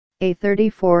A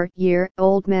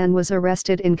 34-year-old man was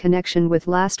arrested in connection with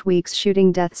last week's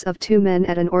shooting deaths of 2 men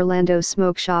at an Orlando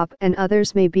smoke shop, and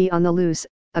others may be on the loose,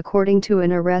 according to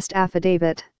an arrest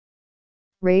affidavit.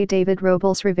 Ray David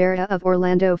Robles Rivera of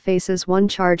Orlando faces 1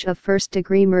 charge of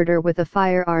first-degree murder with a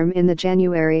firearm in the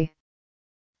January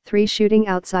 3 shooting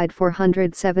outside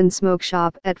 407 Smoke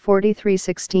Shop at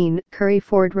 4316 Curry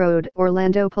Ford Road,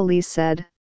 Orlando police said.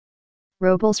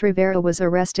 Robles Rivera was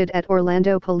arrested at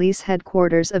Orlando Police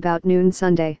Headquarters about noon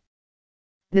Sunday.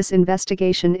 This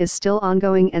investigation is still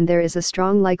ongoing and there is a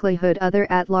strong likelihood other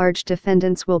at-large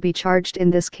defendants will be charged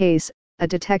in this case, a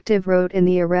detective wrote in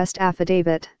the arrest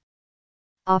affidavit.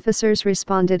 Officers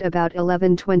responded about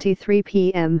 11:23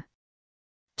 p.m.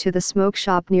 to the smoke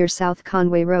shop near South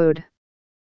Conway Road.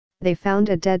 They found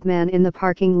a dead man in the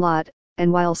parking lot,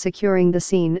 and while securing the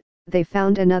scene, they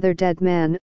found another dead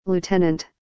man, Lieutenant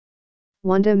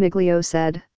Wanda Miglio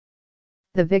said.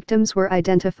 The victims were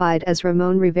identified as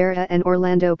Ramon Rivera and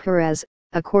Orlando Perez,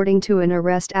 according to an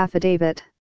arrest affidavit.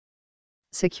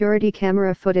 Security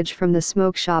camera footage from the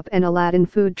smoke shop and Aladdin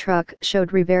food truck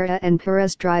showed Rivera and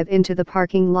Perez drive into the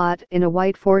parking lot in a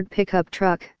white Ford pickup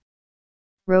truck.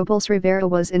 Robles Rivera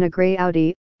was in a gray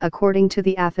Audi, according to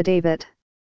the affidavit.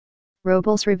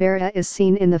 Robles Rivera is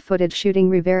seen in the footage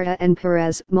shooting Rivera and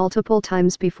Perez multiple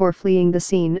times before fleeing the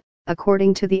scene,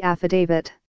 according to the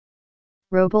affidavit.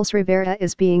 Robles Rivera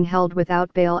is being held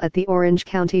without bail at the Orange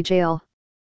County Jail.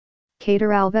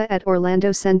 Cateralva at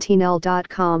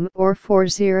OrlandoSentinel.com or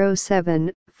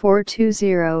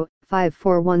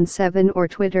 407-420-5417 or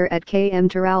Twitter at KM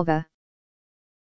Teralva.